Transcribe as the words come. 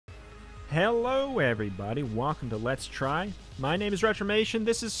Hello everybody, welcome to Let's Try. My name is Retromation,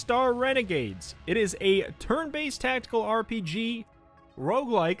 this is Star Renegades. It is a turn-based tactical RPG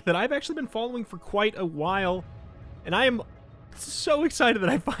roguelike that I've actually been following for quite a while. And I am so excited that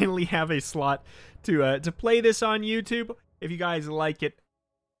I finally have a slot to play this on YouTube. If you guys like it,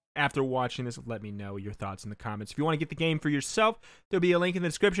 after watching this, let me know your thoughts in the comments. If you want to get the game for yourself, there'll be a link in the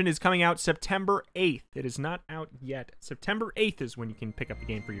description. It's coming out September 8th. It is not out yet. September 8th is when you can pick up the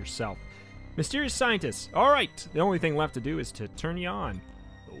game for yourself. Mysterious Scientists. Alright, the only thing left to do is to turn you on.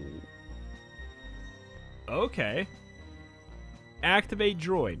 Okay. Activate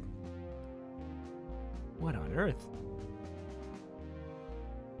droid. What on earth?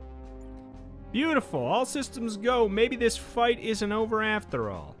 Beautiful. All systems go. Maybe this fight isn't over after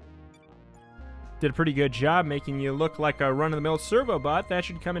all. Did a pretty good job making you look like a run-of-the-mill servo bot. That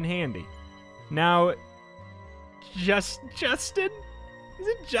should come in handy. Now, Justin? Is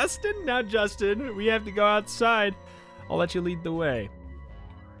it Justin? Now, Justin, we have to go outside. I'll let you lead the way.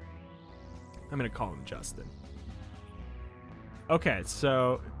 I'm going to call him Justin. Okay,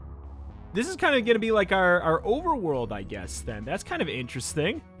 so this is kind of going to be like our overworld, I guess, then. That's kind of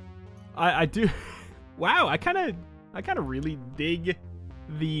interesting. I do... Wow, I kind of really dig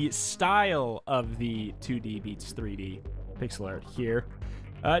the style of the 2D beats 3D pixel art here.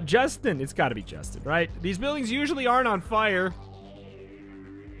 Justin, it's got to be Justin, right? These buildings usually aren't on fire.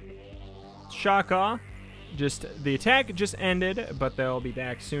 Shaka. The attack just ended, but they'll be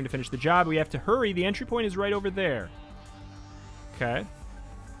back soon to finish the job. We have to hurry. The entry point is right over there. Okay.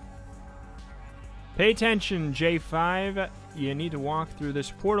 Pay attention, J5. You need to walk through this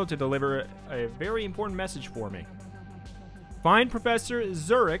portal to deliver a very important message for me. Find Professor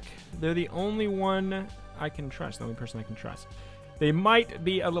Zurich. They're the only one I can trust, the only person I can trust. They might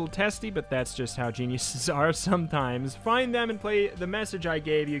be a little testy, but that's just how geniuses are sometimes. Find them and play the message I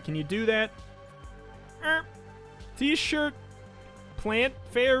gave you. Can you do that? T-shirt. Plant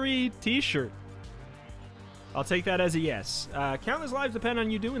Fairy T-shirt. I'll take that as a yes. Countless lives depend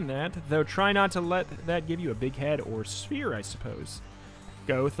on you doing that, though try not to let that give you a big head or sphere, I suppose.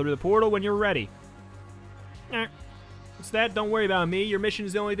 Go through the portal when you're ready. What's that? Don't worry about me. Your mission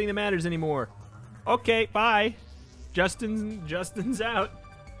is the only thing that matters anymore. Okay, bye. Justin's out.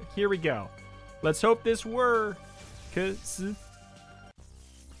 Here we go. Let's hope this works.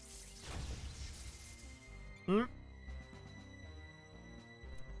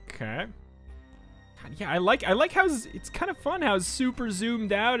 Okay. Yeah, I like how it's kind of fun how super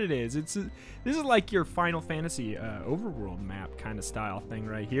zoomed out it is. This is like your Final Fantasy overworld map kind of style thing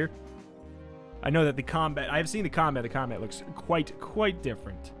right here. I know that the combat, I've seen the combat. The combat looks quite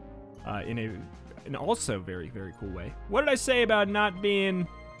different in an also very, very cool way. What did I say about not being...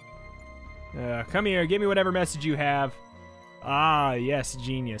 come here, give me whatever message you have. Ah, yes,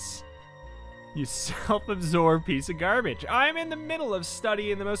 genius. You self-absorbed piece of garbage. I'm in the middle of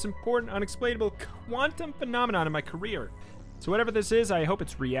studying the most important unexplainable quantum phenomenon in my career. So whatever this is, I hope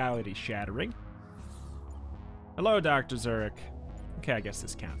it's reality-shattering. Hello, Dr. Zurich. Okay, I guess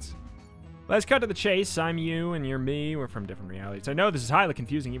this counts. Let's cut to the chase. I'm you and you're me. We're from different realities. I know this is highly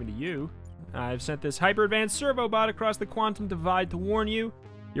confusing even to you. I've sent this hyper-advanced servo bot across the quantum divide to warn you.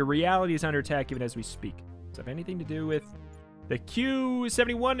 Your reality is under attack even as we speak. Does it have anything to do with the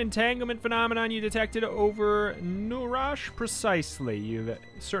Q71 entanglement phenomenon you detected over Nurash? Precisely. You've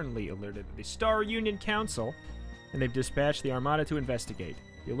certainly alerted the Star Union Council, and they've dispatched the Armada to investigate.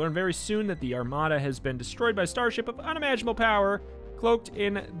 You'll learn very soon that the Armada has been destroyed by a starship of unimaginable power, cloaked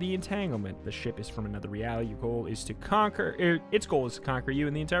in the entanglement. The ship is from another reality. Your goal is to conquer... its goal is to conquer you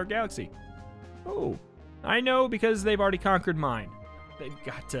and the entire galaxy. Oh, I know because they've already conquered mine. They've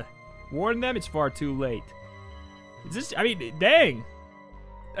got to warn them. It's far too late. Is this... I mean, dang.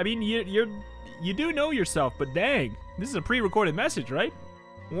 I mean, you do know yourself, but dang. This is a pre-recorded message, right?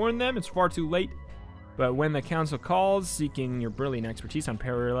 Warn them. It's far too late. But when the council calls, seeking your brilliant expertise on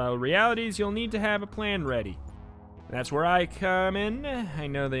parallel realities, you'll need to have a plan ready. That's where I come in. I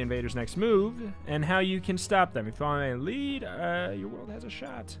know the invaders' next move, and how you can stop them. If you follow my lead, your world has a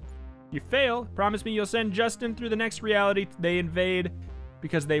shot. You fail, promise me you'll send Justin through the next reality they invade,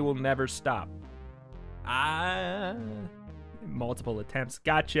 because they will never stop. Multiple attempts.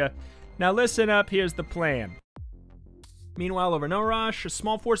 Gotcha. Now listen up, here's the plan. Meanwhile, over Nurash, a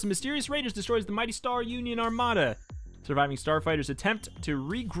small force of mysterious raiders destroys the mighty Star Union Armada. Surviving starfighters attempt to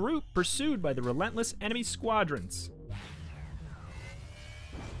regroup, pursued by the relentless enemy squadrons.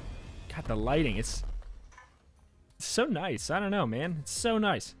 God, the lighting, it's so nice. I don't know, man. It's so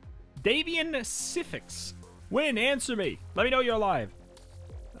nice. Davian Sifix. Win, answer me. Let me know you're alive.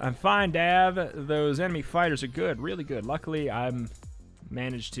 I'm fine, Dav. Those enemy fighters are good, really good. Luckily, I'm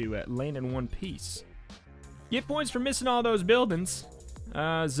managed to land in one piece. Get points for missing all those buildings.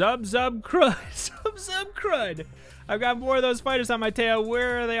 Zub crud. Zub crud. I've got more of those fighters on my tail.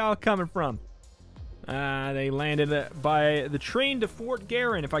 Where are they all coming from? They landed by the train to Fort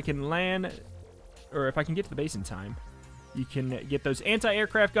Garin. If I can land, or if I can get to the base in time, you can get those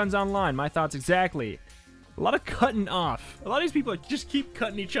anti-aircraft guns online. My thoughts exactly. A lot of cutting off. A lot of these people just keep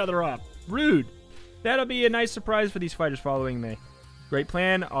cutting each other off. Rude. That'll be a nice surprise for these fighters following me. Great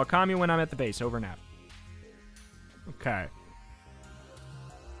plan. I'll calm you when I'm at the base. Over and out. Okay.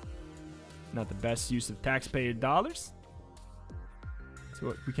 Not the best use of taxpayer dollars.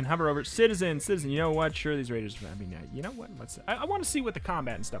 So we can hover over citizen. You know what? Sure, these raiders. I mean, you know what? I want to see what the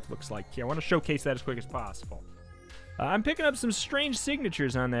combat and stuff looks like here. I want to showcase that as quick as possible. I'm picking up some strange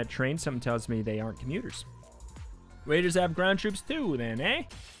signatures on that train. Something tells me they aren't commuters. Raiders have ground troops too, then, eh?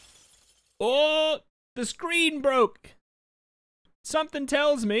 Oh, the screen broke. Something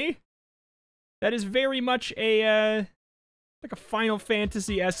tells me that is very much a like a Final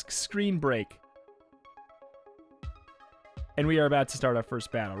Fantasy-esque screen break. And we are about to start our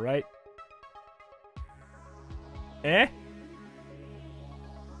first battle, right? Eh?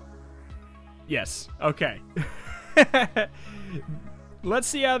 Yes. Okay. Let's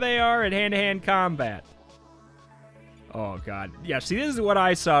see how they are at hand-to-hand combat. Oh, God. Yeah, see, this is what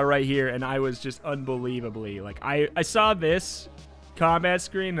I saw right here, and I was just unbelievably... Like, I saw this combat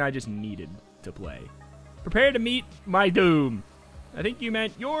screen, and I just needed to play. Prepare to meet my doom. I think you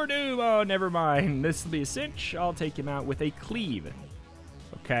meant your doom. Oh, never mind. This will be a cinch. I'll take him out with a cleave.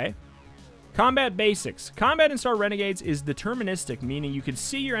 Okay. Combat basics. Combat in Star Renegades is deterministic, meaning you can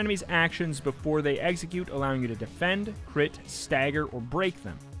see your enemy's actions before they execute, allowing you to defend, crit, stagger, or break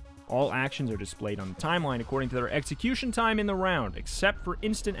them. All actions are displayed on the timeline according to their execution time in the round, except for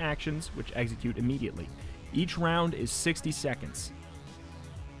instant actions, which execute immediately. Each round is 60 seconds.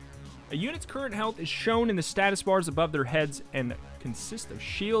 A unit's current health is shown in the status bars above their heads and consist of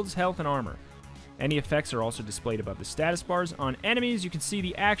shields, health, and armor. Any effects are also displayed above the status bars. On enemies, you can see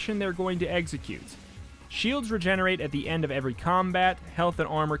the action they're going to execute. Shields regenerate at the end of every combat. Health and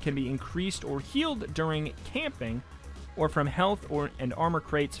armor can be increased or healed during camping, or from health and armor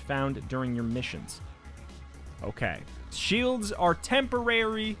crates found during your missions. Okay. Shields are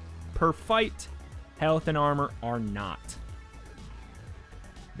temporary per fight. Health and armor are not.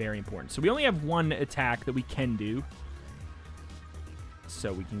 Very important. So we only have one attack that we can do.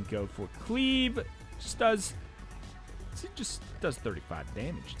 So we can go for cleave. It just does 35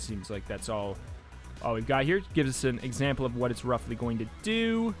 damage. It seems like that's all we've got here. It gives us an example of what it's roughly going to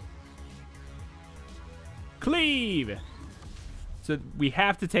do. Cleave! So we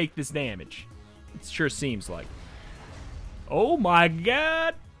have to take this damage. It sure seems like. Oh my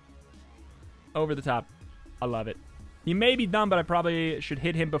god! Over the top. I love it. He may be dumb, but I probably should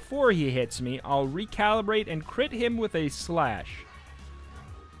hit him before he hits me. I'll recalibrate and crit him with a slash.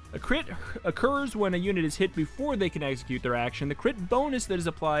 A crit occurs when a unit is hit before they can execute their action. The crit bonus that is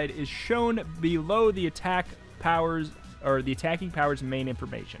applied is shown below the attack powers, or the attacking power's main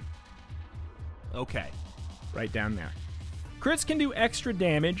information. Okay. Right down there. Crits can do extra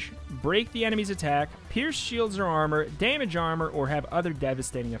damage, break the enemy's attack, pierce shields or armor, damage armor, or have other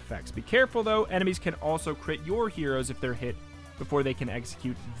devastating effects. Be careful, though. Enemies can also crit your heroes if they're hit before they can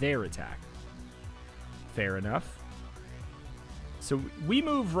execute their attack. Fair enough. So we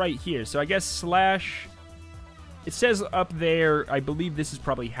move right here. So I guess slash... It says up there, I believe this is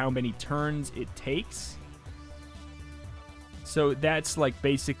probably how many turns it takes. So that's like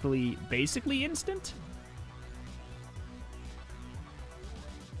basically instant?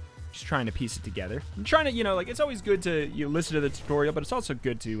 Just trying to piece it together. I'm trying to, like, it's always good to listen to the tutorial, but it's also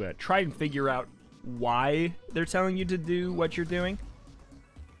good to try and figure out why they're telling you to do what you're doing.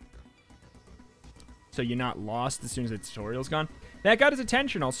 So you're not lost as soon as the tutorial's gone. That got his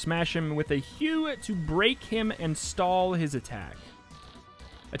attention. I'll smash him with a hew to break him and stall his attack.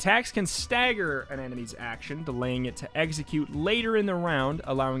 Attacks can stagger an enemy's action, delaying it to execute later in the round,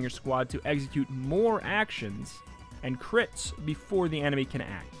 allowing your squad to execute more actions and crits before the enemy can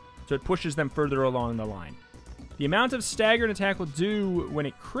act. So it pushes them further along the line. The amount of stagger an attack will do when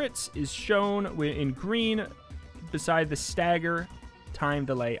it crits is shown in green beside the stagger time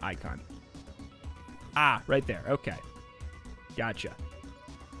delay icon. Ah, right there. Okay. Gotcha.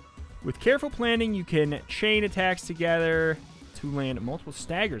 With careful planning, you can chain attacks together to land multiple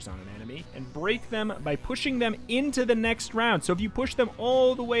staggers on an enemy and break them by pushing them into the next round. So if you push them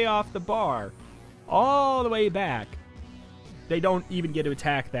all the way off the bar, all the way back, they don't even get to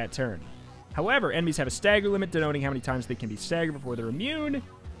attack that turn. However, enemies have a stagger limit denoting how many times they can be staggered before they're immune.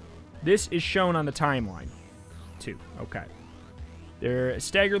 This is shown on the timeline, too. Okay. Their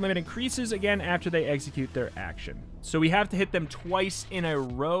stagger limit increases again after they execute their action. So we have to hit them twice in a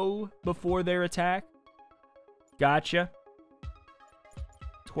row before their attack. Gotcha.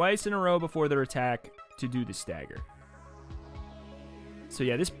 Twice in a row before their attack to do the stagger. So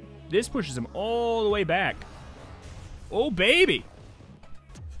yeah, this pushes them all the way back. Oh, baby.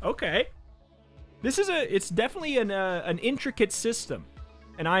 Okay. It's definitely an intricate system,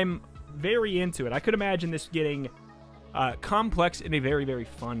 and I'm very into it. I could imagine this getting complex in a very, very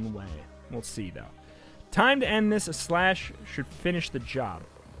fun way. We'll see, though. Time to end this. A slash should finish the job.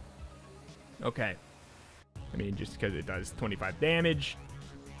 Okay. I mean, just because it does 25 damage.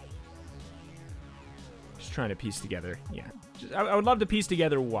 Just trying to piece together. Yeah. I would love to piece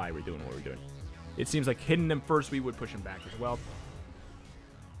together why we're doing what we're doing. It seems like hitting them first, we would push them back as well.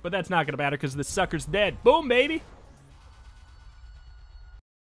 But that's not going to matter because the sucker's dead. Boom, baby.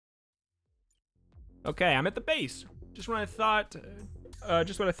 Okay, I'm at the base. Just when I thought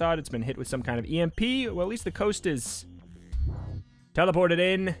it's been hit with some kind of EMP. Well, at least the coast is teleported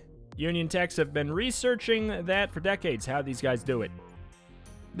in. Union techs have been researching that for decades, how these guys do it.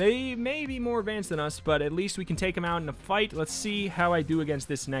 They may be more advanced than us, but at least we can take them out in a fight. Let's see how I do against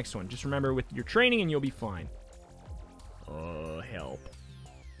this next one. Just remember, with your training, and you'll be fine. Oh, help.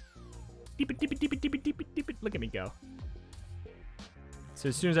 Deep it. Look at me go. So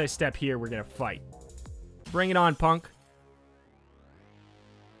as soon as I step here, we're going to fight. Bring it on, punk.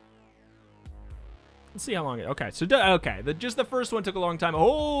 Let's see how long it... Okay, so... Okay, just the first one took a long time.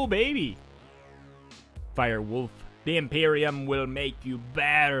 Oh, baby. Fire wolf. The Imperium will make you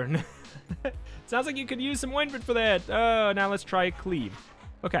burn. Sounds like you could use some ointment for that. Oh, now let's try a cleave.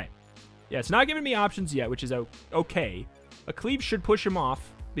 Okay. Yeah, it's not giving me options yet, which is okay. A cleave should push him off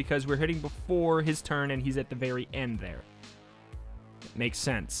because we're hitting before his turn and he's at the very end there. Makes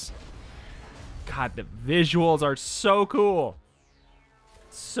sense. God, the visuals are so cool.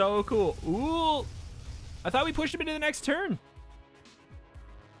 So cool. Ooh. I thought we pushed him into the next turn.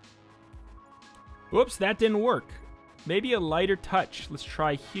 Whoops, that didn't work. Maybe a lighter touch. Let's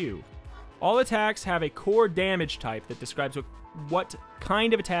try Hue. All attacks have a core damage type that describes what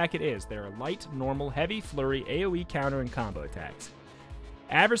kind of attack it is. There are light, normal, heavy, flurry, AoE, counter, and combo attacks.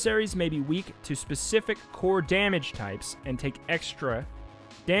 Adversaries may be weak to specific core damage types and take extra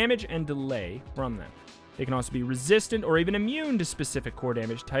damage and delay from them. They can also be resistant or even immune to specific core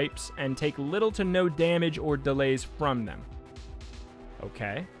damage types and take little to no damage or delays from them.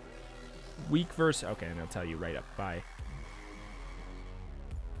 Okay. Weak versus... Okay, and I'll tell you right up. Bye.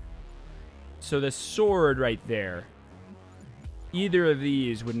 So the sword right there. Either of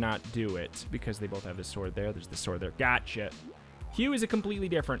these would not do it because they both have the sword there. There's the sword there. Gotcha. Hue is a completely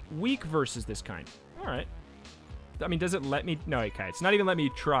different. Weak versus this kind. All right. I mean, does it let me... No, okay. It's not even letting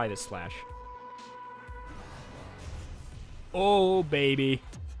me try the slash. Oh, baby.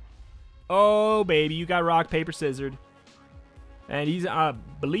 Oh, baby. You got rock, paper, scissored. And he's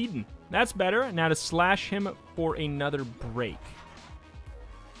bleeding. That's better. Now to slash him for another break.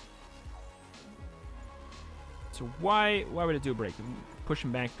 So why would it do a break? Push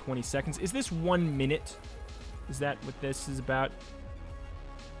him back 20 seconds. Is this 1 minute? Is that what this is about?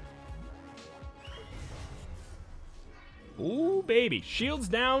 Ooh, baby. Shields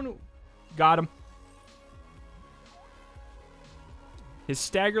down. Got him. His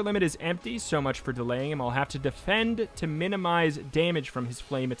stagger limit is empty. So much for delaying him. I'll have to defend to minimize damage from his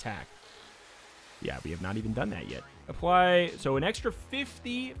flame attack. Yeah, we have not even done that yet. Apply, so an extra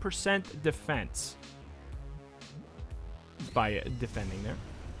 50% defense by defending there.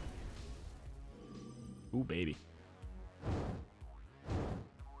 Ooh, baby.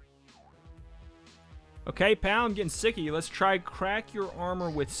 Okay, pal, I'm getting sick of you. Let's try crack your armor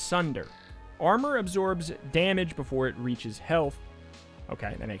with Sunder. Armor absorbs damage before it reaches health.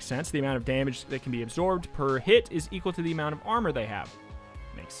 Okay, that makes sense. The amount of damage that can be absorbed per hit is equal to the amount of armor they have.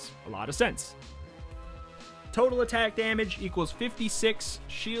 Makes a lot of sense. Total attack damage equals 56.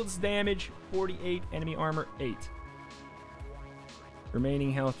 Shields damage, 48. Enemy armor, 8.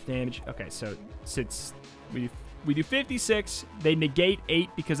 Remaining health damage. Okay, so since we do 56, they negate 8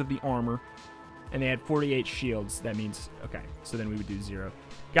 because of the armor. And they had 48 shields. That means, okay, so then we would do 0.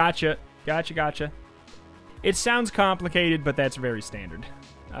 Gotcha. Gotcha. It sounds complicated, but that's very standard.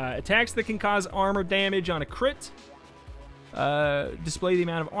 Attacks that can cause armor damage on a crit display the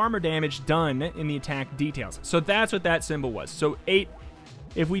amount of armor damage done in the attack details. So that's what that symbol was. So 8,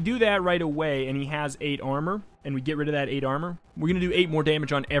 if we do that right away and he has 8 armor, and we get rid of that 8 armor, we're going to do 8 more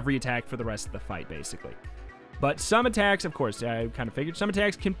damage on every attack for the rest of the fight, basically. But some attacks, of course, I kind of figured, some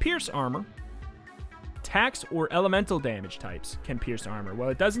attacks can pierce armor. Attacks or elemental damage types can pierce armor. While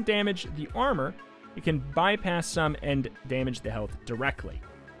it doesn't damage the armor, It can bypass some and damage the health directly.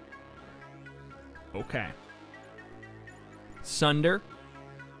 Okay. Sunder.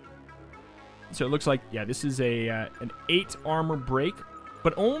 So it looks like, yeah, this is an 8 armor break,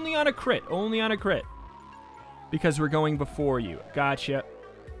 but only on a crit. Only on a crit. Because we're going before you. Gotcha.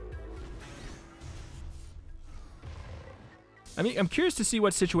 I mean, I'm curious to see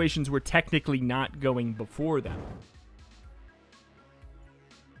what situations we're technically not going before them.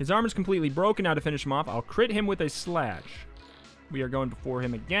 His armor's completely broken. Now to finish him off, I'll crit him with a slash. We are going before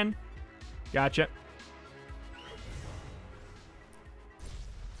him again. Gotcha.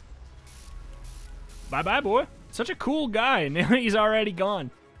 Bye-bye, boy. Such a cool guy, and he's already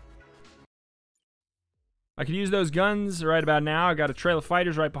gone. I could use those guns right about now. I got a trail of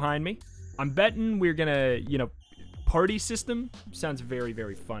fighters right behind me. I'm betting we're gonna, you know, party system. Sounds very,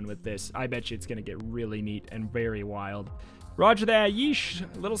 very fun with this. I bet you it's gonna get really neat and very wild. Roger that, yeesh.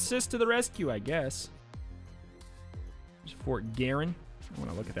 Little sis to the rescue, I guess. There's Fort Garen. I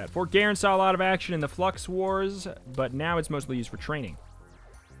want to look at that. Fort Garen saw a lot of action in the Flux Wars, but now it's mostly used for training.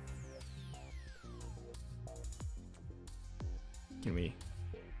 Can we...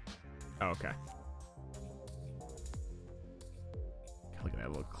 Oh, okay. Look at that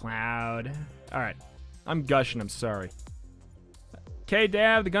little cloud. All right. I'm gushing. I'm sorry. Okay,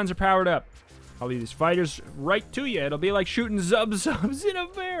 Dav, the guns are powered up. I'll lead these fighters right to you. It'll be like shooting Zub-Zubs in a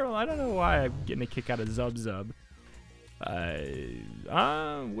barrel. I don't know why I'm getting a kick out of Zub-Zub.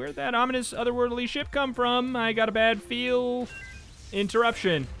 Where'd that ominous otherworldly ship come from? I got a bad feel.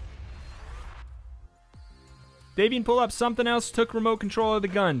 Interruption. Davian, pull up. Something else took remote control of the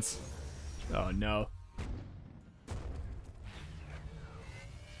guns. Oh, no.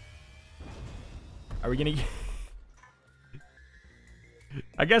 Are we gonna...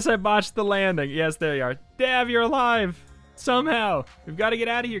 I guess I botched the landing. Yes, there you are. Dav, you're alive. Somehow. We've got to get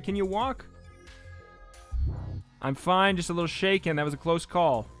out of here. Can you walk? I'm fine. Just a little shaken. That was a close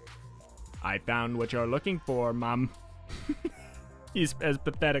call. I found what you're looking for, Mom. He's as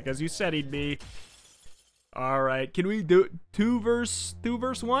pathetic as you said he'd be. All right. Can we do two verse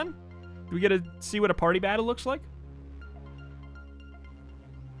 1? Do we get to see what a party battle looks like?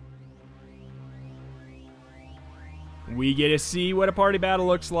 We get to see what a party battle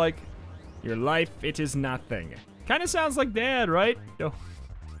looks like. Your life, it is nothing. Kind of sounds like Dad, right? No.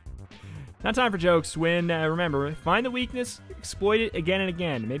 Not time for jokes. When, remember, find the weakness, exploit it again and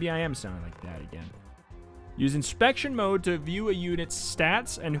again. Maybe I am sounding like Dad again. Use inspection mode to view a unit's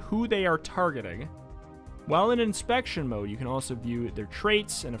stats and who they are targeting. While in inspection mode, you can also view their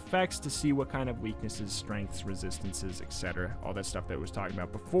traits and effects to see what kind of weaknesses, strengths, resistances, etc. All that stuff that I was talking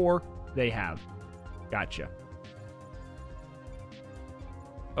about before, they have. Gotcha.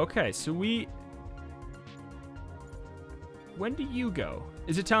 Okay, so we... When do you go?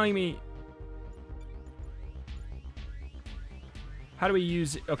 Is it telling me... How do we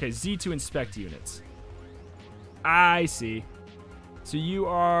use... Okay, Z to inspect units. I see. So you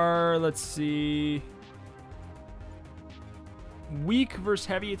are... Let's see... Weak versus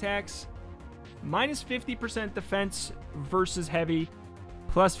heavy attacks. Minus 50% defense versus heavy.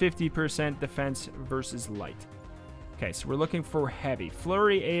 Plus 50% defense versus light. Okay, so we're looking for heavy.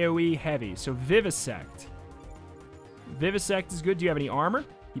 Flurry, AoE, heavy. So Vivisect. Vivisect is good. Do you have any armor?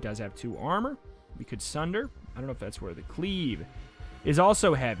 He does have 2 armor. We could Sunder. I don't know if that's where the Cleave is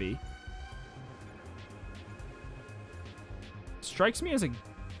also heavy. Strikes me as a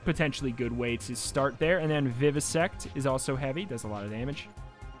potentially good way to start there. And then Vivisect is also heavy. Does a lot of damage.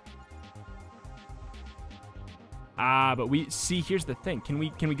 But we... See, here's the thing. Can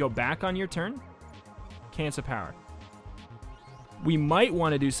we go back on your turn? Cancel power. We might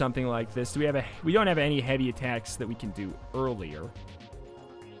want to do something like this. We don't have any heavy attacks that we can do earlier.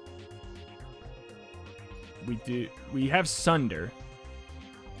 We do. We have Sunder.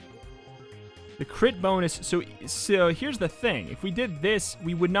 The crit bonus. So here's the thing. If we did this,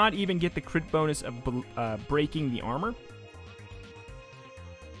 we would not even get the crit bonus of breaking the armor.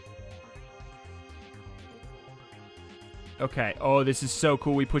 Okay. Oh, this is so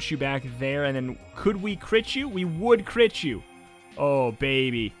cool. We push you back there, and then could we crit you? We would crit you. Oh,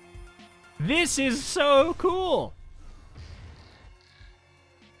 baby. This is so cool.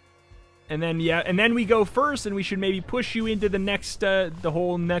 And then, yeah, and then we go first, and we should maybe push you into the next, the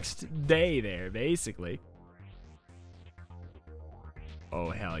whole next day there, basically. Oh,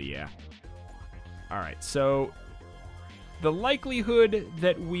 hell yeah. All right, so the likelihood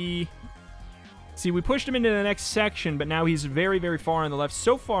that we... See, we pushed him into the next section, but now he's very, very far on the left.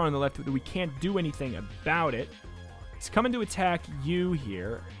 So far on the left that we can't do anything about it. He's coming to attack you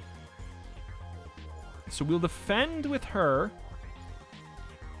here. So we'll defend with her.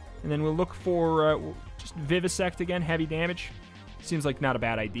 And then we'll look for just Vivisect again, heavy damage. Seems like not a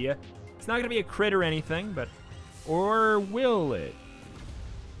bad idea. It's not going to be a crit or anything, but... Or will it?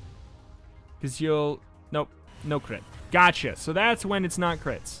 Because you'll... Nope, no crit. Gotcha. So that's when it's not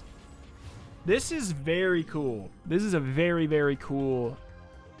crits. This is very cool. This is a very, very cool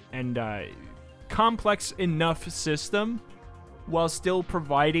and complex enough system while still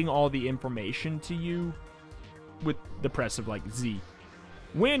providing all the information to you with the press of, like, Z.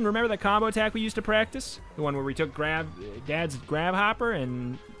 Win, remember that combo attack we used to practice? The one where we took Dad's grab hopper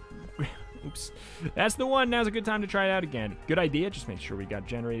and... Oops. That's the one. Now's a good time to try it out again. Good idea. Just make sure we got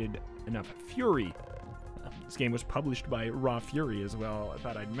generated enough fury. This game was published by Raw Fury as well, I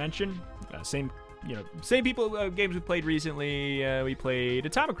thought I'd mention. Same people, games we played recently. We played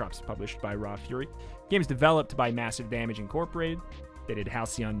Atomic Crops, published by Raw Fury. Game's developed by Massive Damage Incorporated. They did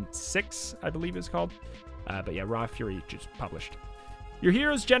Halcyon 6, I believe it's called. But yeah, Raw Fury just published. Your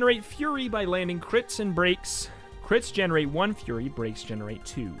heroes generate fury by landing crits and breaks. Crits generate 1 fury, breaks generate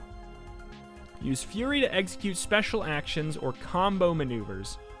 2. Use fury to execute special actions or combo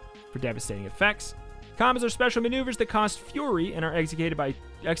maneuvers for devastating effects. Combos are special maneuvers that cost fury and are eradicate by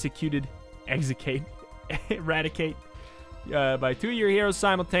 2 of your heroes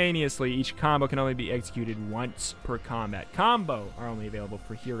simultaneously. Each combo can only be executed once per combat. Combo are only available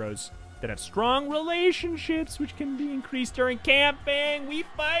for heroes that have strong relationships, which can be increased during camping. We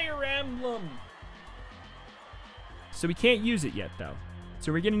Fire Emblem. So we can't use it yet, though.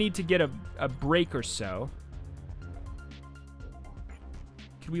 So we're going to need to get a break or so.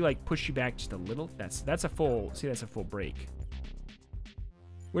 Could we, like, push you back just a little? That's a full... See, that's a full break.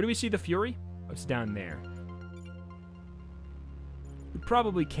 Where do we see the fury? Oh, it's down there. We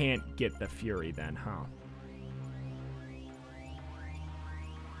probably can't get the fury then, huh?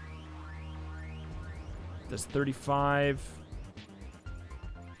 Does 35.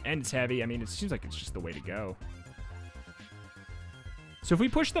 And it's heavy. I mean, it seems like it's just the way to go. So if we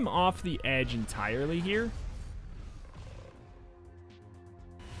push them off the edge entirely here,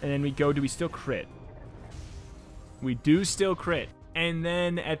 and then we go, do we still crit? We do still crit. And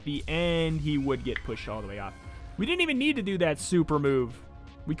then at the end, he would get pushed all the way off. We didn't even need to do that super move.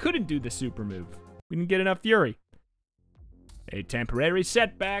 We couldn't do the super move. We didn't get enough fury. A temporary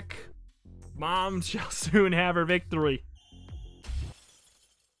setback. Mom shall soon have her victory.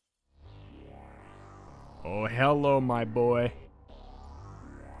 Oh, hello, my boy.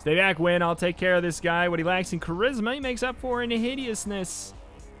 Stay back, Win. I'll take care of this guy. What he lacks in charisma, he makes up for in hideousness.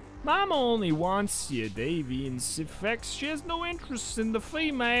 Mama only wants you, Davy, and Sifex. She has no interest in the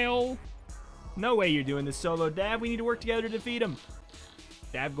female. No way you're doing this solo, Dav. We need to work together to defeat him.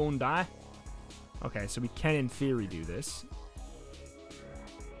 Dav gonna die? Okay, so we can, in theory, do this.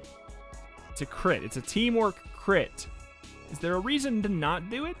 It's a crit. It's a teamwork crit. Is there a reason to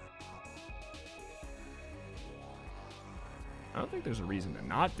not do it? I don't think there's a reason to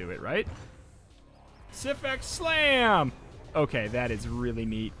not do it, right? Sifex Slam! Okay, that is really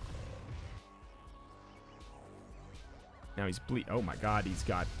neat. Now he's oh my god, he's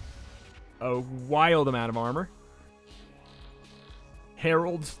got a wild amount of armor.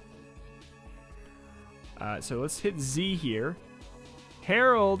 Herald. So let's hit Z here.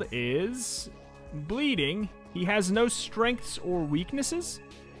 Herald is bleeding. He has no strengths or weaknesses.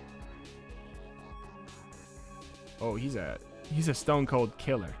 Oh, he's a stone cold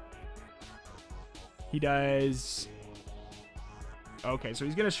killer. He does... Okay, so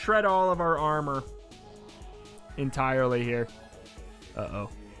he's gonna shred all of our armor entirely here. Uh-oh.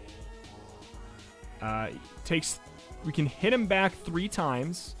 We can hit him back 3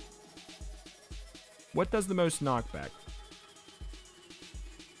 times. What does the most knockback?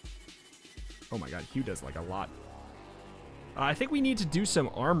 Oh my god, Hugh does like a lot. I think we need to do some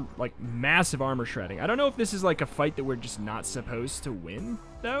massive armor shredding. I don't know if this is like a fight that we're just not supposed to win,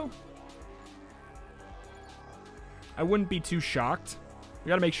 though. I wouldn't be too shocked. We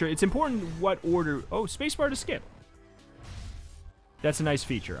gotta make sure. It's important what order... Oh, spacebar to skip. That's a nice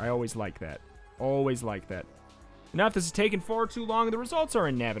feature. I always like that. Always like that. Now, if this is taking far too long, the results are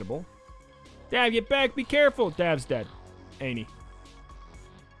inevitable. Dav, get back. Be careful. Dav's dead. Ain't he?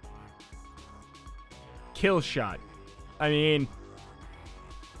 Kill shot. I mean,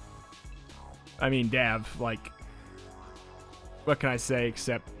 Dav, like, what can I say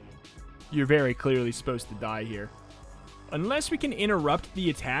except you're very clearly supposed to die here. Unless we can interrupt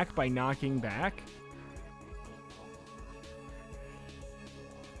the attack by knocking back.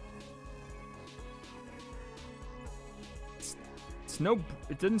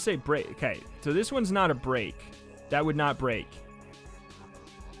 It doesn't say break. Okay, so this one's not a break. That would not break.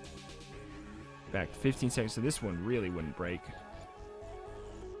 Back 15 seconds, so this one really wouldn't break.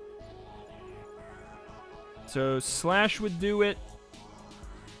 So Slash would do it.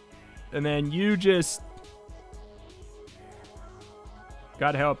 And then you just...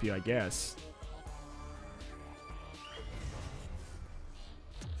 God help you, I guess.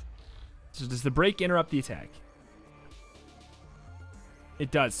 So does the break interrupt the attack? It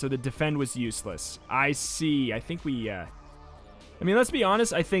does. So the defend was useless. I see. I think we... I mean, let's be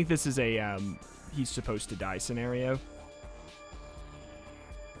honest. I think this is a he's supposed to die scenario.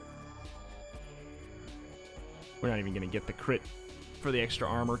 We're not even going to get the crit for the extra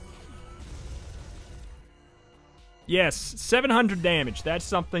armor. Yes, 700 damage. That's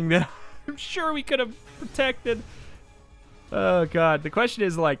something that I'm sure we could have protected. Oh, God. The question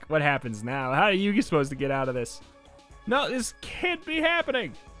is, like, what happens now? How are you supposed to get out of this? No, this can't be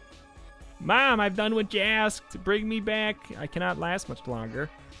happening. Mom, I've done what you asked. Bring me back. I cannot last much longer.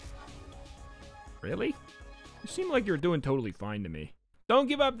 Really? You seem like you're doing totally fine to me. Don't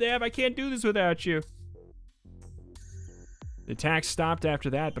give up, Deb. I can't do this without you. The attack stopped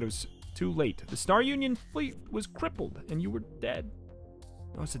after that, but it was too late. The Star Union fleet was crippled, and you were dead.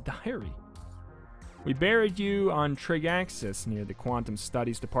 Oh, it's a diary. We buried you on Trigaxis near the Quantum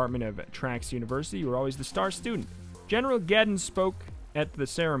Studies Department of Trax University. You were always the star student. General Geddon spoke at the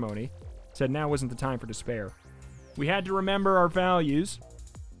ceremony, said now wasn't the time for despair. We had to remember our values,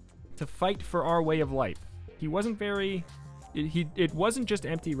 to fight for our way of life. He wasn't very... It wasn't just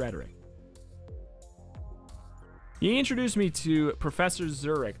empty rhetoric. He introduced me to Professor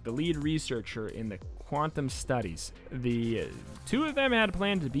Zurich, the lead researcher in the quantum studies. The two of them had a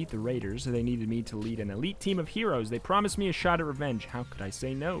plan to beat the Raiders. They needed me to lead an elite team of heroes. They promised me a shot at revenge. How could I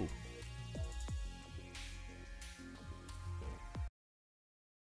say no?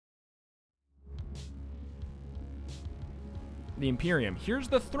 The Imperium. Here's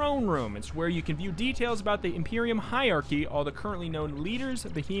the throne room. It's where you can view details about the Imperium hierarchy, all the currently known leaders,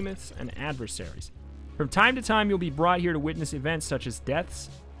 behemoths, and adversaries. From time to time, you'll be brought here to witness events such as deaths,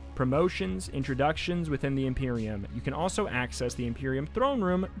 promotions, introductions within the Imperium. You can also access the Imperium throne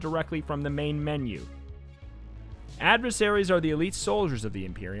room directly from the main menu. Adversaries are the elite soldiers of the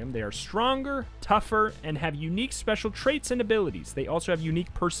Imperium. They are stronger, tougher, and have unique special traits and abilities. They also have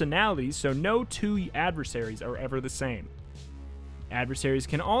unique personalities, so no two adversaries are ever the same. Adversaries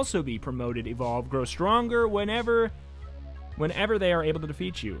can also be promoted, evolve, grow stronger whenever they are able to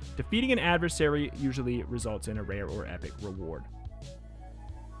defeat you. Defeating an adversary usually results in a rare or epic reward.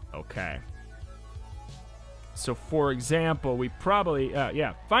 Okay. So, for example, we probably...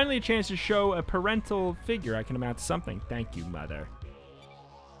 finally a chance to show a parental figure. I can amount to something. Thank you, Mother.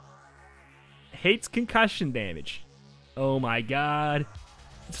 Hates concussion damage. Oh my god.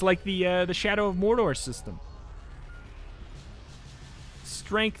 It's like the Shadow of Mordor system.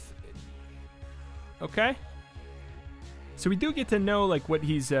 Strength. Okay. So we do get to know, like, what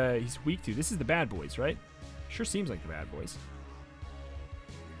he's weak to. This is the bad boys, right? Sure seems like the bad boys.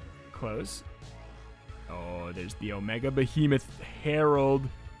 Close. Oh, there's the Omega Behemoth Herald.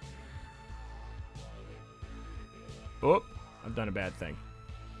 Oh, I've done a bad thing.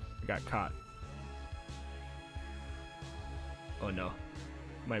 I got caught. Oh no.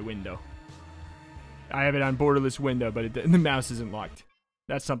 My window. I have it on borderless window, but the mouse isn't locked.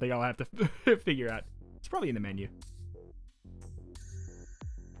 That's something I'll have to figure out. It's probably in the menu.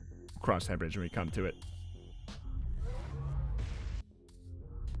 Cross that bridge when we come to it.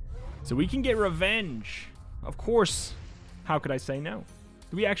 So we can get revenge. Of course. How could I say no?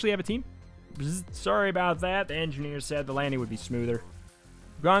 Do we actually have a team? Sorry about that. The engineer said the landing would be smoother.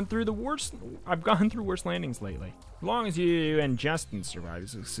 I've gone through worse landings lately. As long as you and Justin survive,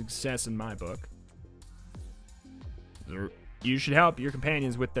 it's a success in my book. You should help your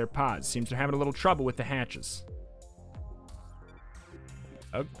companions with their pods. Seems they're having a little trouble with the hatches.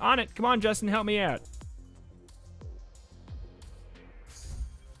 On it. Come on, Justin, help me out.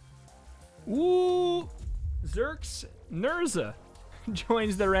 Ooh. Zerx Nurza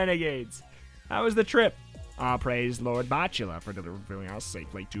joins the Renegades. How was the trip? Ah, praise Lord Bacula for delivering us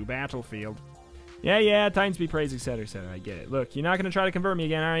safely to battlefield. Yeah, Titans be praised, etc., etc. I get it. Look, you're not going to try to convert me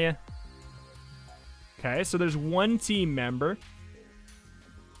again, are you? Okay, so there's one team member.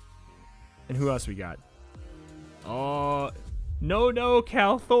 And who else we got? Oh, No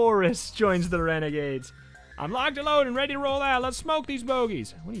Calthoris joins the Renegades. I'm locked and loaded and ready to roll out. Let's smoke these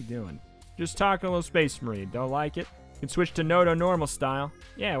bogeys. What are you doing? Just talking a little Space Marine. Don't like it? You can switch to Nodo normal style.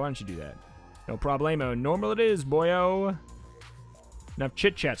 Yeah, why don't you do that? No problemo. Normal it is, boyo. Enough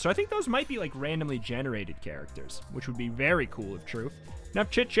chit-chat. So I think those might be like randomly generated characters, which would be very cool if true. Enough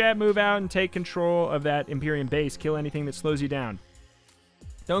chit-chat, move out and take control of that Imperium base. Kill anything that slows you down.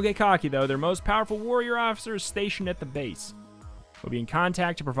 Don't get cocky, though. Their most powerful warrior officer is stationed at the base. We'll be in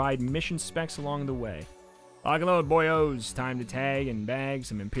contact to provide mission specs along the way. Lock and load, boyos. Time to tag and bag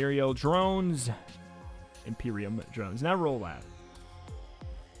some Imperial drones. Imperium drones. Now roll that.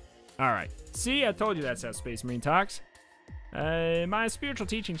 Alright. See, I told you that's how Space Marine talks. My spiritual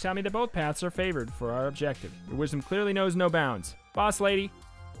teachings tell me that both paths are favored for our objective. Your wisdom clearly knows no bounds. Boss lady,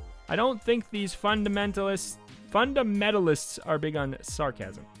 I don't think these fundamentalists are big on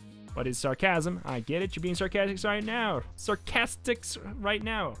sarcasm. What is sarcasm? I get it, you're being sarcastic right now. Sarcastics right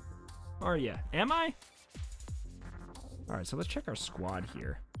now. Are ya? Am I? Alright, so let's check our squad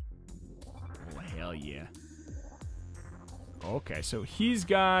here. Oh, hell yeah. Okay, so he's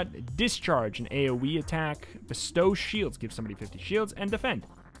got Discharge, an AoE attack, Bestow Shields, give somebody 50 shields, and Defend.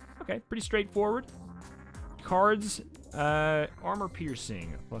 Okay, pretty straightforward. Cards, Armor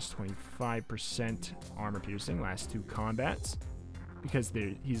Piercing, plus 25% Armor Piercing, last 2 combats. Because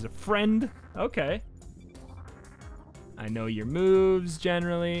he's a friend. Okay. I know your moves,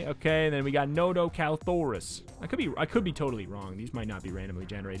 generally. Okay, then we got Nodo Calthoris. I could be totally wrong. These might not be randomly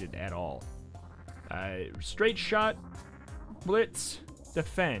generated at all. Straight Shot, Blitz,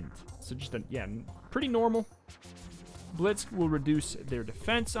 Defend. So just pretty normal. Blitz will reduce their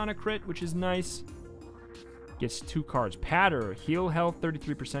defense on a crit, which is nice. Gets 2 cards. Patter, heal health,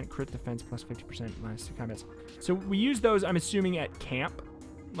 33%, crit defense, plus 50% last 2 combats. So we use those, I'm assuming, at camp,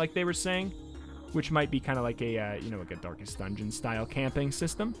 like they were saying, which might be kind of like a, like a Darkest Dungeon style camping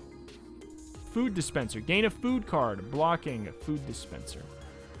system. Food dispenser. Gain a food card. Blocking a food dispenser.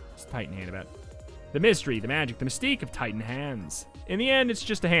 It's Titan Hand about. The mystery, the magic, the mystique of Titan Hands. In the end, it's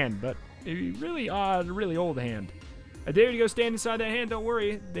just a hand, but a really odd, really old hand. I dare you to go stand inside that hand, don't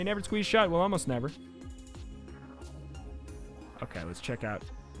worry. They never squeeze shut. Well, almost never. Okay, let's check out.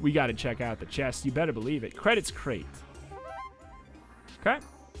 We gotta check out the chest. You better believe it. Credits crate. Okay.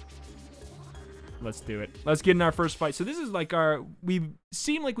 Let's do it. Let's get in our first fight. So this is like we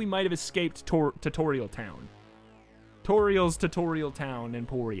seem like we might have escaped Tutorial Town. Toriel's Tutorial Town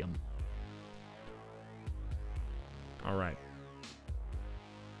Emporium. Alright.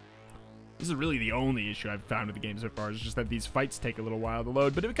 This is really the only issue I've found with the game so far, is just that these fights take a little while to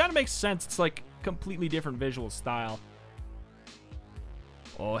load, but it kind of makes sense. It's like completely different visual style.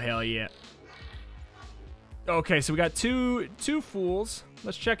 Oh, hell yeah. Okay, so we got two fools.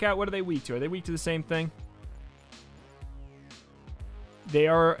 Let's check out, what are they weak to? Are they weak to the same thing? They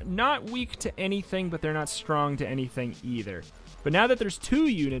are not weak to anything, but they're not strong to anything either. But now that there's 2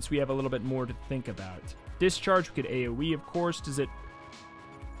 units, we have a little bit more to think about. Discharge, we could AoE, of course. Does it...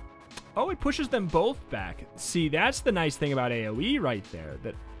 Oh, it pushes them both back. See, that's the nice thing about AoE right there.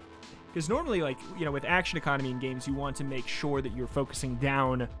 That... Because normally, like, with action economy in games, you want to make sure that you're focusing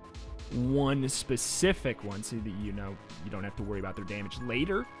down one specific one so that, you don't have to worry about their damage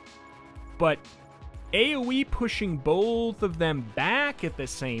later. But AoE pushing both of them back at the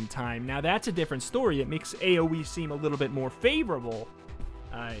same time, now that's a different story. It makes AoE seem a little bit more favorable,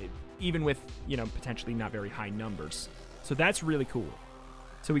 even with, potentially not very high numbers. So that's really cool.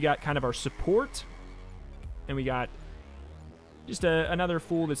 So we got kind of our support, and we got just another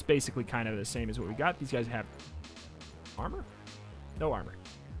fool that's basically kind of the same as what we got. These guys have armor? No armor.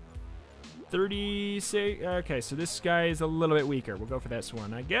 36. Okay, so this guy is a little bit weaker. We'll go for this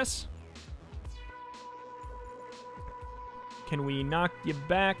one, I guess. Can we knock you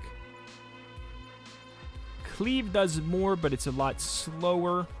back? Cleave does more, but it's a lot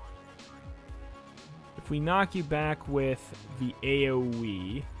slower. If we knock you back with the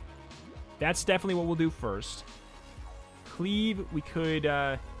AoE, that's definitely what we'll do first. Cleave, we could...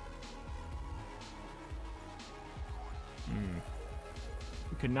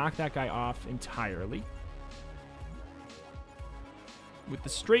 We could knock that guy off entirely. With the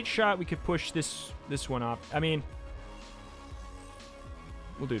straight shot, we could push this one off. I mean...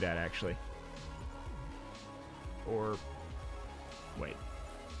 We'll do that, actually. Or... Wait.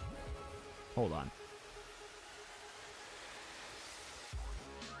 Hold on.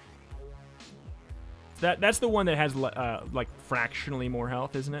 That's the one that has, like, fractionally more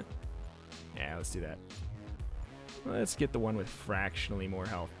health, isn't it? Yeah, let's do that. Let's get the one with fractionally more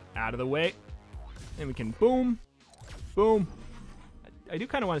health out of the way. And we can boom. Boom. I do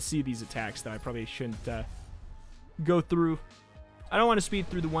kind of want to see these attacks, though. I probably shouldn't go through. I don't want to speed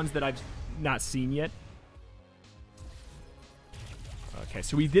through the ones that I've not seen yet. Okay,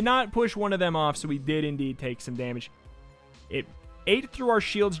 so we did not push one of them off, so we did indeed take some damage. It ate through our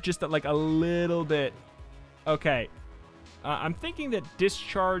shields just like a little bit. Okay. I'm thinking that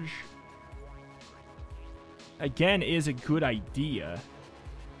Discharge, again, is a good idea.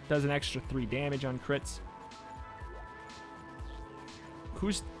 Does an extra 3 damage on crits.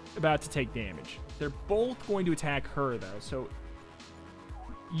 Who's about to take damage? They're both going to attack her, though, so...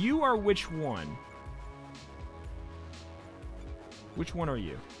 You are which one? Which one are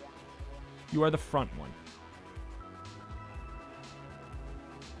you? You are the front one.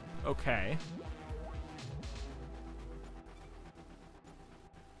 Okay.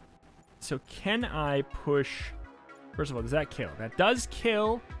 So can I push... First of all, does that kill? That does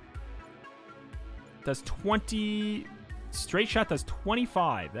kill. Does 20... Straight shot does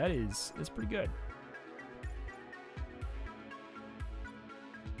 25. That's pretty good.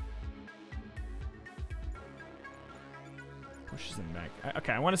 Pushes them back.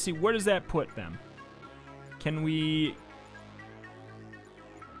 Okay, I want to see, where does that put them? Can we...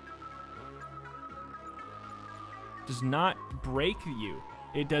 Does not break you.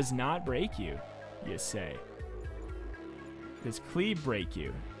 It does not break you, you say. Does cleave break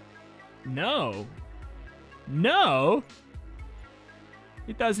you? No. No?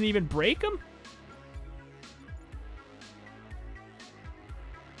 It doesn't even break them?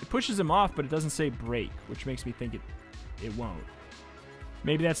 It pushes him off, but it doesn't say break, which makes me think it won't.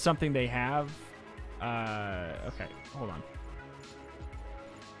 Maybe that's something they have. Okay, hold on.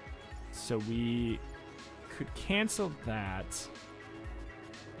 So we could cancel that.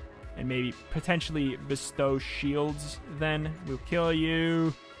 And maybe potentially bestow shields then. We'll kill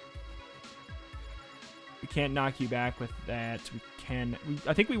you. We can't knock you back with that. We can...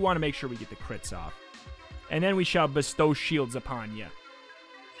 I think we want to make sure we get the crits off. And then we shall bestow shields upon you.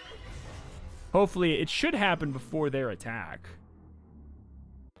 Hopefully, it should happen before their attack.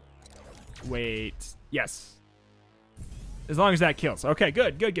 Wait. Yes. As long as that kills. Okay,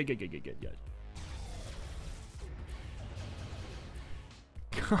 good. Good.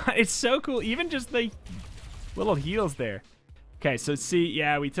 God, it's so cool. Even just the little heals there. Okay, so see,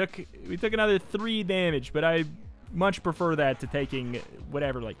 yeah, we took another 3 damage, but I much prefer that to taking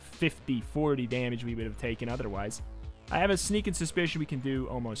whatever, like 50, 40 damage we would have taken otherwise. I have a sneaking suspicion we can do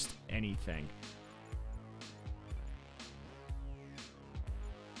almost anything.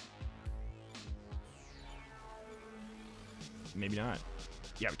 Maybe not.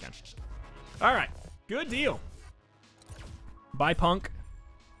 Yeah, we can. All right, good deal. Bye, punk.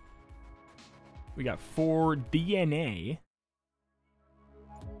 We got 4 DNA.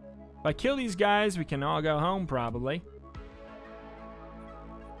 If I kill these guys, we can all go home, probably.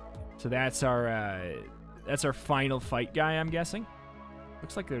 So that's our final fight guy, I'm guessing.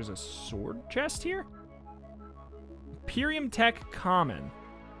 Looks like there's a sword chest here. Imperium Tech Common.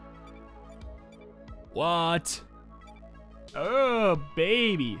 What? Oh,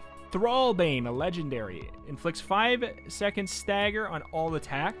 baby. Thrallbane, a legendary. Inflicts 5-second stagger on all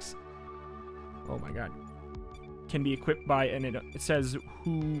attacks. Oh my god. Can be equipped by, and it says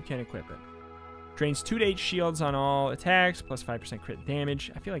who can equip it. Drains 2 to 8 shields on all attacks, plus 5% crit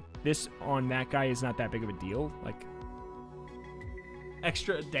damage. I feel like this on that guy is not that big of a deal. Like,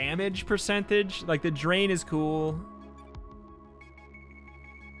 extra damage percentage. Like, the drain is cool.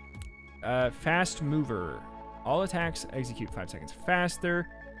 Fast mover. All attacks execute 5 seconds faster.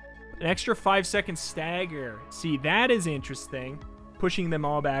 An extra 5-second stagger. See, that is interesting. Pushing them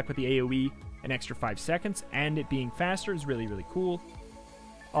all back with the AoE. An extra 5 seconds, and it being faster is really, really cool.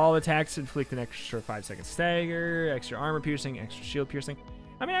 All attacks inflict an extra 5-second stagger, extra armor piercing, extra shield piercing.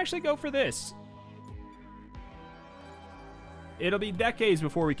 I mean, actually go for this. It'll be decades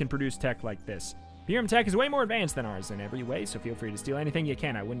before we can produce tech like this. Imperium tech is way more advanced than ours in every way, so feel free to steal anything you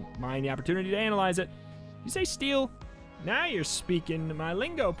can. I wouldn't mind the opportunity to analyze it. You say steal? Now you're speaking my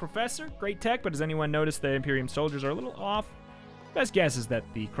lingo, Professor. Great tech, but has anyone noticed the Imperium soldiers are a little off? Best guess is that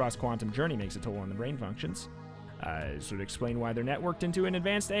the cross-quantum journey makes a toll on the brain functions. This would explain why they're networked into an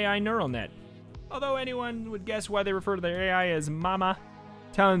advanced AI neural net. Although anyone would guess why they refer to their AI as Mama.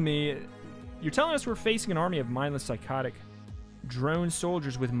 You're telling us we're facing an army of mindless, psychotic drone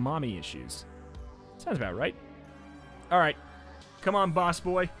soldiers with mommy issues. Sounds about right. Alright. Come on, boss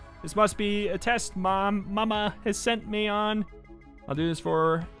boy. This must be a test Mama has sent me on. I'll do this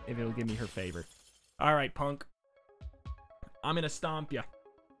for her if it'll give me her favor. Alright, punk. I'm gonna stomp ya.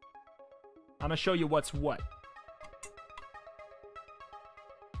 I'm gonna show you what's what.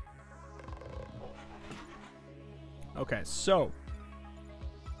 Okay, so.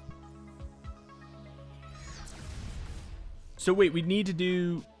 So wait, we need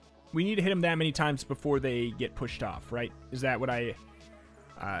to hit them that many times before they get pushed off, right? Is that what I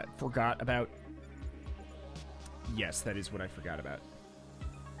forgot about? Yes, that is what I forgot about.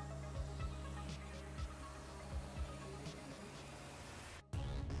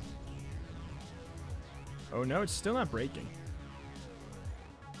 Oh no, it's still not breaking.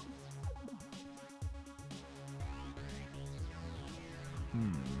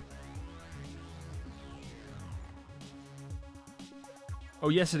 Oh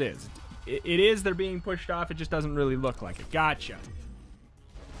yes, it is. It is. They're being pushed off. It just doesn't really look like it. Gotcha.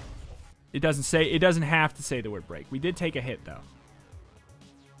 It doesn't have to say the word break. We did take a hit, though.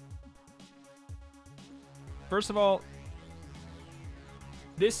 First of all,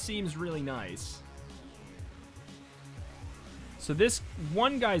 this seems really nice. So this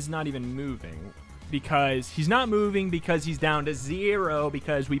one guy's not even moving because he's not moving because he's down to 0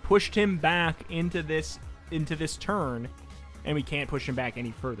 because we pushed him back into this turn and we can't push him back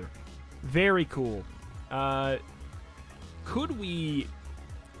any further. Very cool. Could we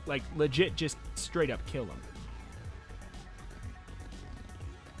like legit just straight up kill him?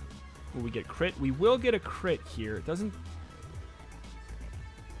 Will we get a crit? We will get a crit here. It doesn't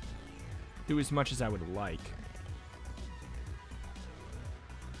do as much as I would like.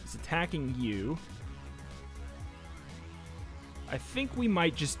 He's attacking you. I think we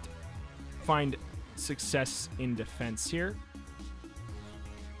might just find success in defense here.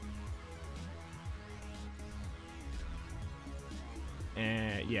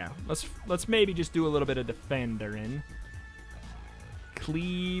 Yeah, let's maybe just do a little bit of defender in.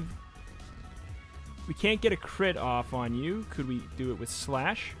 Cleave. We can't get a crit off on you. Could we do it with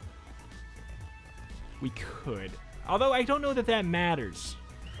slash? We could. Although I don't know that that matters.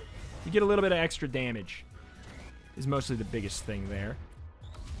 You get a little bit of extra damage. Is mostly the biggest thing there.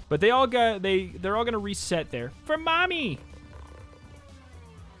 But they're all gonna reset there. For mommy!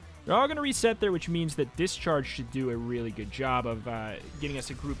 They're all gonna reset there, which means that Discharge should do a really good job of getting us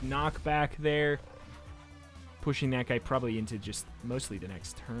a group knockback there. Pushing that guy probably into just mostly the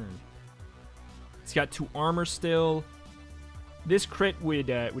next turn. He's got 2 armor still. This crit would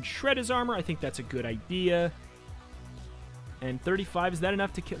shred his armor. I think that's a good idea. And 35, is that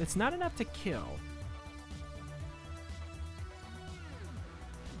enough to kill? It's not enough to kill.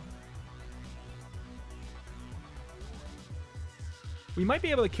 We might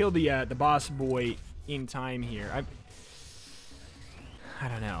be able to kill the boss boy in time here. I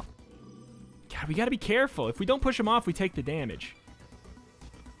don't know. God, we got to be careful. If we don't push him off, we take the damage.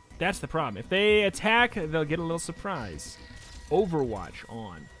 That's the problem. If they attack, they'll get a little surprise. Overwatch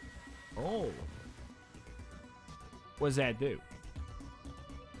on. Oh. What does that do?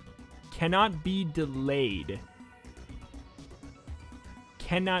 Cannot be delayed.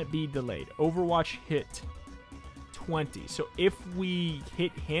 Cannot be delayed. Overwatch hit 20. So if we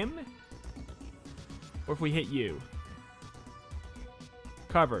hit him, or if we hit you.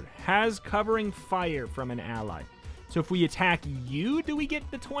 Covered. Has covering fire from an ally. So if we attack you, do we get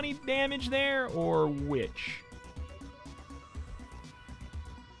the 20 damage there, or which?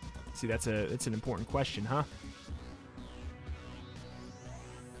 See, that's an important question, huh?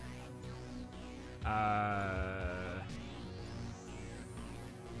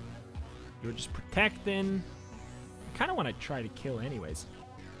 You're just protecting. I kind of want to try to kill anyways.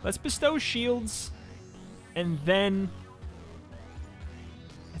 Let's bestow shields, and then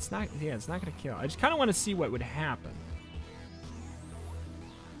it's not going to kill. I just kind of want to see what would happen.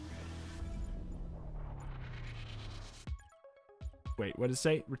 Wait, what did it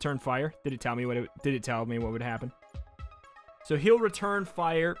say? Return fire? Did it tell me what would happen? So he'll return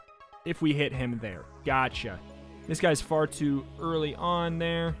fire if we hit him there. Gotcha. This guy's far too early on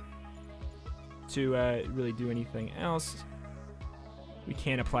there to really do anything else. We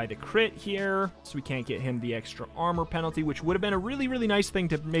can't apply the crit here, so we can't get him the extra armor penalty, which would have been a really, really nice thing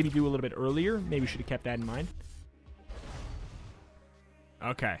to maybe do a little bit earlier. Maybe we should have kept that in mind.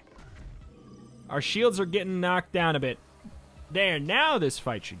 Okay. Our shields are getting knocked down a bit. There, now this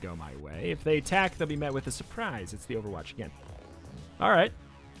fight should go my way. If they attack, they'll be met with a surprise. It's the Overwatch again. All right.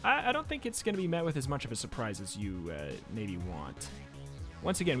 I don't think it's going to be met with as much of a surprise as you maybe want.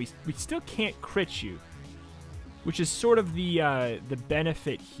 Once again, we still can't crit you, which is sort of the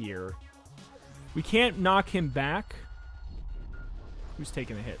benefit here. We can't knock him back. Who's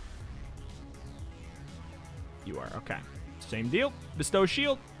taking the hit? You are. Okay. Same deal. Bestow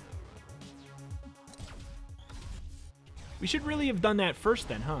shield. We should really have done that first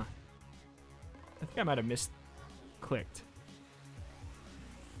then, huh? I think I might have misclicked.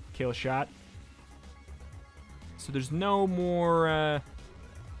 Kill shot. So there's no more...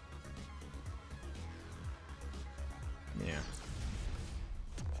 Yeah.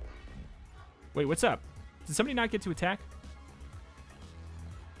 Wait, what's up? Did somebody not get to attack?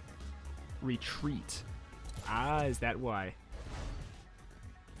 Retreat. Ah, is that why?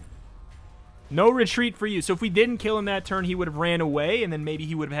 No retreat for you. So if we didn't kill him that turn, he would have ran away, and then maybe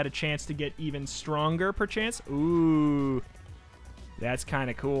he would have had a chance to get even stronger, perchance. Ooh. That's kind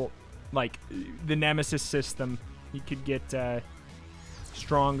of cool. Like, the Nemesis system. He could get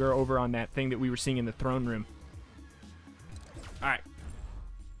stronger over on that thing that we were seeing in the throne room. All right.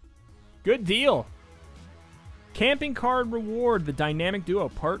 Good deal. Camping card reward. The dynamic duo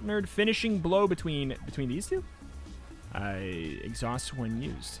partnered finishing blow between these two. Exhaust when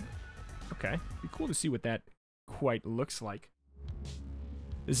used. Okay, be cool to see what that quite looks like.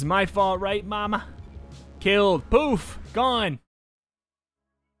 This is my fault, right, mama? Killed. Poof. Gone.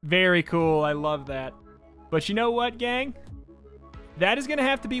 Very cool. I love that. But you know what, gang? That is going to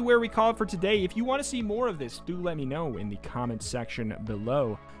have to be where we call it for today. If you want to see more of this, do let me know in the comments section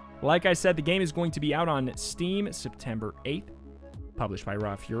below. Like I said, the game is going to be out on Steam September 8th. Published by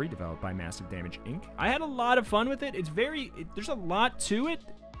Raw Fury, developed by Massive Damage Inc. I had a lot of fun with it. It's there's a lot to it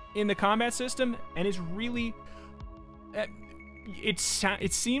in the combat system, and it's really... It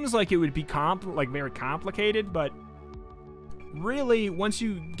seems like it would be very complicated, but really, once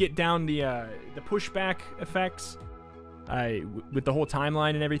you get down the pushback effects, with the whole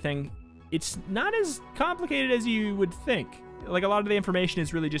timeline and everything, it's not as complicated as you would think. Like, a lot of the information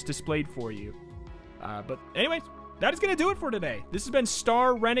is really just displayed for you. But anyways, that is going to do it for today. This has been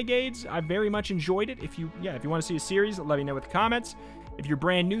Star Renegades. I very much enjoyed it. If you want to see a series, let me know with the comments. If you're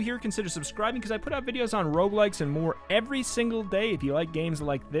brand new here, consider subscribing, because I put out videos on roguelikes and more every single day. If you like games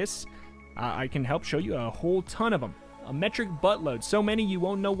like this, I can help show you a whole ton of them. A metric buttload. So many you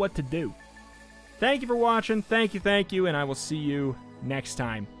won't know what to do. Thank you for watching. Thank you, and I will see you next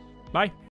time. Bye.